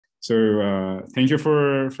Thank you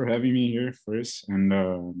for having me here first.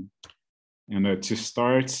 And to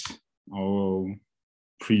start, I'll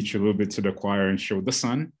preach a little bit to the choir and show the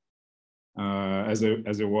sun. As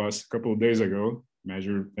it was a couple of days ago,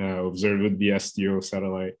 observed with the STO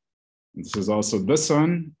satellite. And this is also the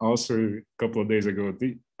sun. Also, a couple of days ago,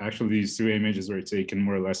 actually these two images were taken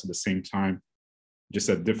more or less at the same time, just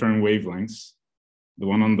at different wavelengths. The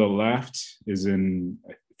one on the left is in,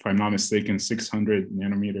 if I'm not mistaken, 600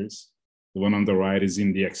 nanometers. The one on the right is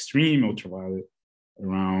in the extreme ultraviolet,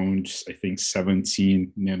 around, I think,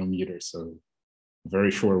 17 nanometers, so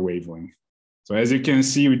very short wavelength. So as you can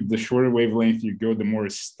see, with the shorter wavelength you go, the more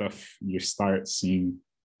stuff you start seeing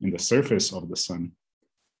in the surface of the sun.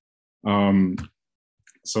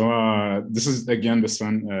 This is, again, the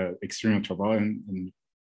sun, extreme ultraviolet, and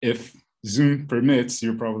if Zoom permits,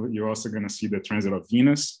 you're also going to see the transit of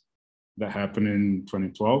Venus that happened in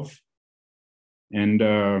 2012. And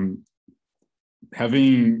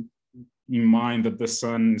having in mind that the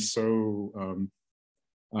sun is so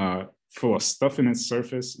full of stuff in its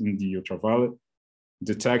surface in the ultraviolet,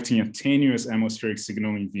 detecting a tenuous atmospheric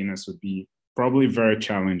signal in Venus would be probably very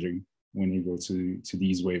challenging when you go to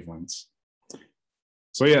these wavelengths.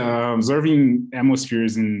 So yeah, observing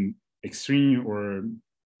atmospheres in extreme or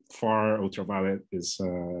far ultraviolet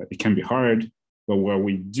it can be hard, but what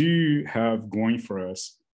we do have going for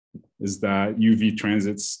us is that UV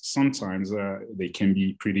transits sometimes they can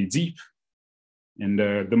be pretty deep. And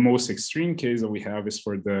the most extreme case that we have is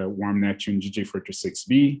for the warm Neptune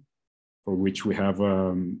GJ46b, for which we have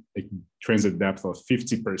a transit depth of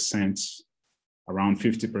 50%, around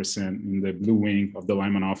 50% in the blue wing of the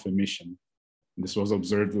Lyman alpha mission. This was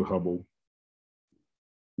observed with Hubble.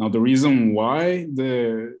 Now, the reason why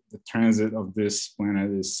the transit of this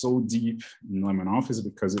planet is so deep in Lyman alpha is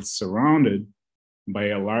because it's surrounded by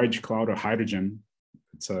a large cloud of hydrogen.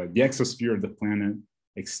 It's the exosphere of the planet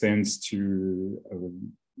extends to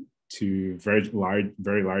very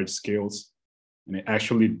large scales, and it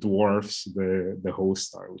actually dwarfs the host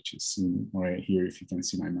star, which is seen right here if you can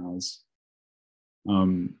see my mouse.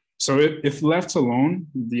 So if left alone,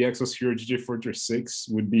 the exosphere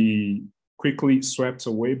GJ46 would be quickly swept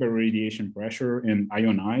away by radiation pressure and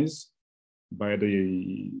ionized by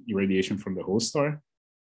the irradiation from the host star.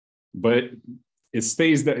 But it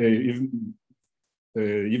stays there,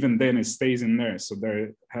 even then it stays in there. So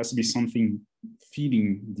there has to be something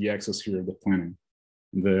feeding the exosphere of the planet.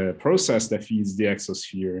 The process that feeds the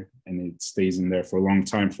exosphere and it stays in there for a long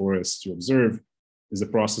time for us to observe is the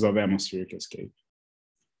process of atmospheric escape.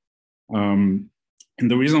 And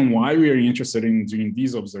the reason why we are interested in doing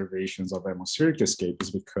these observations of atmospheric escape is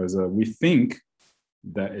because we think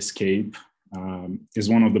that escape is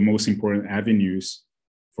one of the most important avenues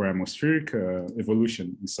for atmospheric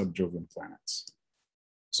evolution in sub-Jovian planets.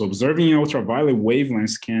 So observing ultraviolet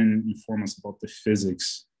wavelengths can inform us about the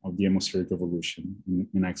physics of the atmospheric evolution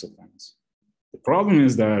in exoplanets. The problem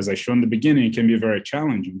is that, as I showed in the beginning, it can be very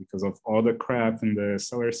challenging because of all the crap in the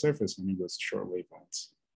stellar surface when it goes to short wavelengths.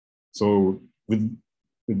 So with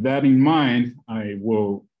that in mind, I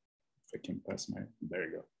will, if I can pass there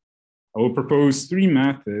you go. I will propose 3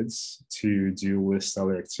 methods to deal with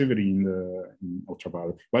stellar activity in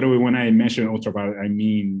ultraviolet. By the way, when I mention ultraviolet, I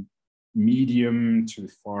mean medium to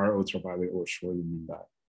far ultraviolet or shorter than that.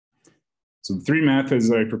 So the 3 methods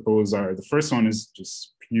that I propose are, the first one is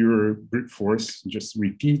just pure brute force, just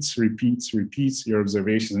repeats your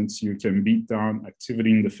observations until you can beat down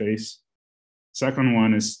activity in the face. Second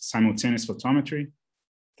one is simultaneous photometry.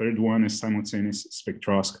 Third one is simultaneous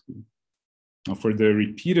spectroscopy. Now for the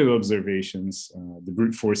repeated observations, the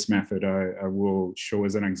brute force method, I will show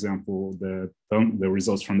as an example the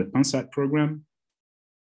results from the PanCET program,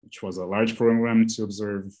 which was a large program to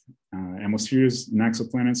observe atmospheres in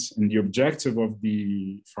exoplanets. And the objective of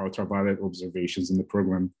the far-ultraviolet observations in the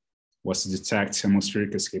program was to detect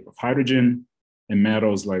atmospheric escape of hydrogen and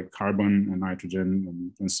metals like carbon and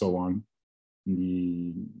nitrogen and so on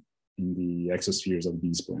in the exospheres of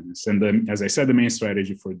these planets. And then, as I said, the main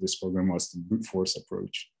strategy for this program was the brute force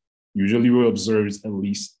approach. Usually we observe at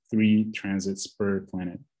least 3 transits per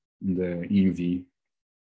planet in the EMV.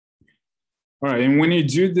 All right, and when you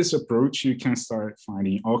do this approach, you can start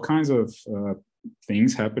finding all kinds of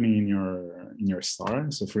things happening in your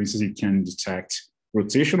star. So for instance, you can detect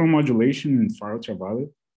rotational modulation in far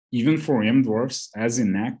ultraviolet, even for M dwarfs as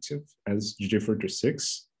inactive as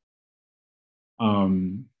GJ46.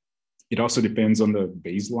 It also depends on the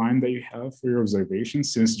baseline that you have for your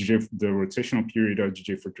observations. Since the rotational period of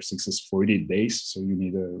GJ46 is 40 days, so you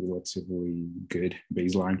need a relatively good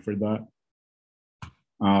baseline for that.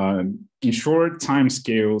 In short time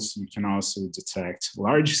scales, you can also detect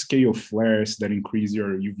large scale flares that increase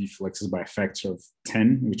your UV fluxes by a factor of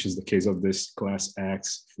 10, which is the case of this class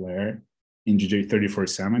X flare in GJ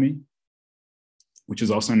 3470, which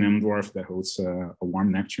is also an M dwarf that hosts a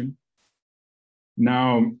warm Neptune.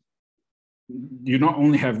 Now, you not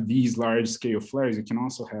only have these large scale flares, you can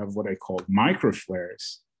also have what I call micro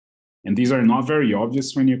flares. And these are not very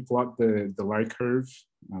obvious when you plot the light curve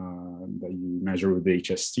that you measure with the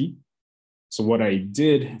HST. So what I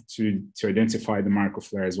did to identify the micro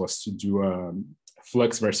flares was to do a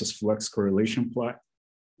flux versus flux correlation plot.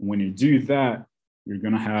 When you do that, you're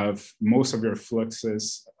gonna have most of your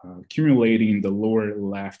fluxes accumulating in the lower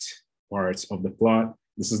left parts of the plot.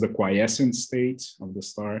 This is the quiescent state of the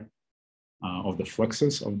star, of the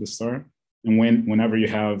fluxes of the star. And whenever you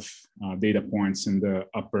have data points in the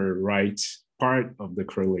upper right part of the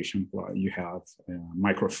correlation plot, you have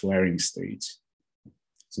micro-flaring states.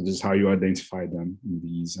 So this is how you identify them in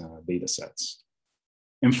these data sets.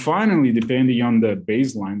 And finally, depending on the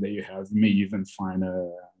baseline that you have, you may even find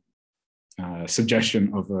a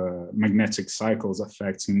suggestion of magnetic cycles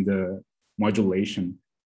affecting the modulation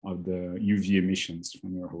of the UV emissions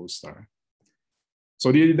from your host star.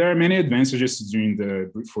 So there are many advantages to doing the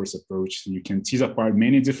brute force approach. You can tease apart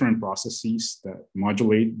many different processes that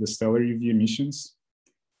modulate the stellar UV emissions,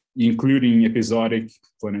 including episodic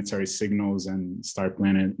planetary signals and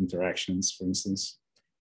star-planet interactions, for instance.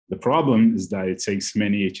 The problem is that it takes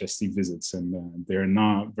many HST visits and they're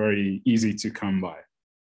not very easy to come by.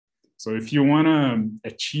 So if you want a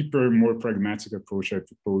cheaper, more pragmatic approach, I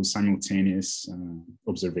propose simultaneous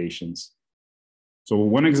observations. So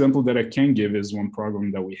one example that I can give is one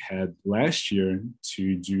program that we had last year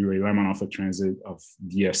to do a Lyman alpha transit of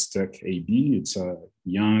DS-TUC AB. It's a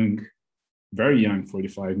young, very young,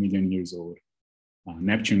 45 million years old,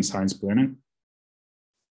 Neptune's highest planet.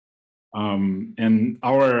 And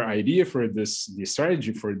our idea for this, the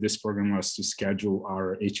strategy for this program was to schedule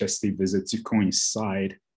our HST visit to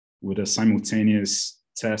coincide with a simultaneous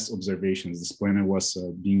test observations. This planet was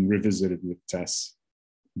being revisited with tests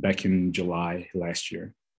back in July last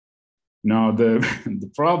year. Now,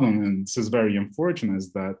 the problem, and this is very unfortunate,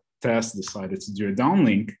 is that TESS decided to do a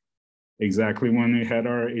downlink exactly when we had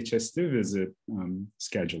our HST visit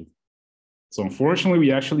scheduled. So unfortunately,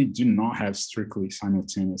 we actually do not have strictly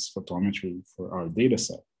simultaneous photometry for our data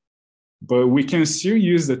set. But we can still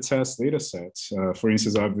use the TESS data set. For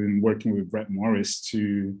instance, I've been working with Brett Morris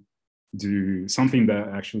to do something that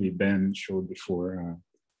actually Ben showed before.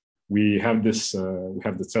 We have this, we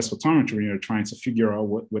have the TESS photometry. We are trying to figure out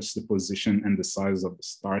what's the position and the size of the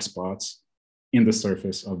star spots in the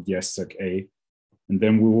surface of the DS-TUC-A. And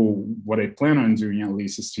then we will, what I plan on doing at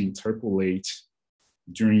least is to interpolate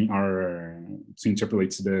during our, to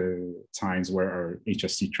interpolate to the times where our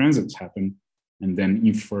HST transits happen, and then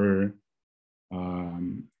infer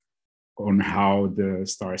on how the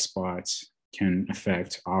star spots can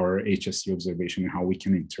affect our HST observation and how we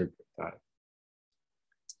can interpret that.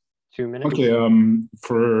 2 minutes. Okay,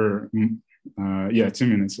 yeah, 2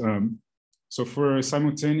 minutes. So for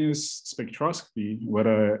simultaneous spectroscopy, what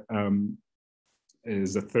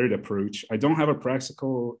is the third approach. I don't have a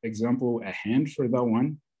practical example at hand for that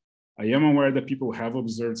one. I am aware that people have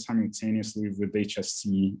observed simultaneously with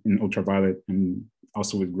HST in ultraviolet and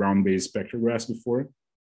also with ground-based spectrographs before,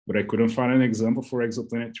 but I couldn't find an example for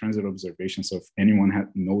exoplanet transit observation. So if anyone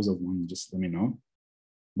knows of one, just let me know.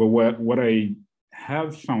 But what I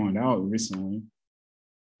have found out recently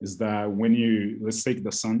is that when you, let's take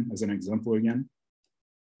the sun as an example again,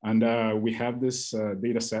 and we have this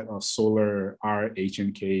data set of solar R, H,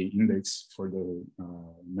 and K index for the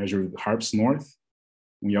measured HARPS North.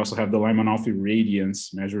 We also have the Lyman alpha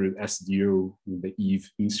radiance measured SDO with the EVE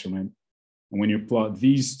instrument. And when you plot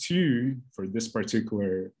these two for this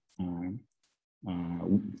particular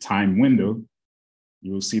time window,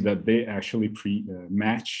 you will see that they actually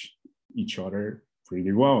match each other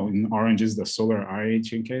pretty well. In orange is the solar R,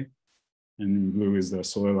 H, and K, and in blue is the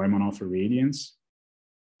solar Lyman alpha radiance.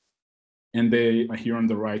 And they here on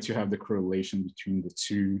the right, you have the correlation between the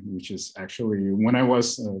two, which is actually, when I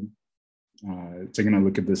was taking a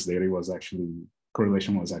look at this data,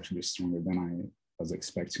 correlation was actually stronger than I was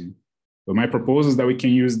expecting. But my proposal is that we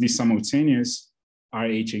can use these simultaneous R,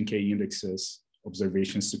 H, and K indexes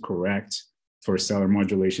observations to correct for stellar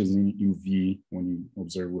modulations in UV when you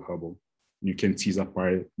observe with Hubble. You can tease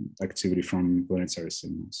apart activity from planetary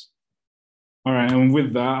signals. All right, and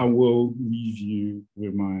with that, I will leave you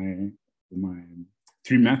with my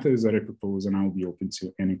three methods that I propose, and I will be open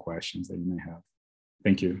to any questions that you may have.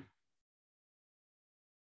 Thank you.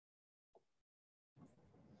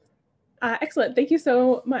 Excellent. Thank you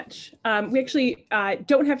so much. We actually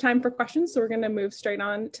don't have time for questions, so we're going to move straight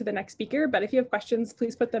on to the next speaker. But if you have questions,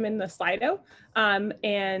 please put them in the Slido,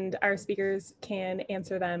 and our speakers can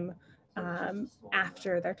answer them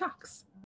after their talks.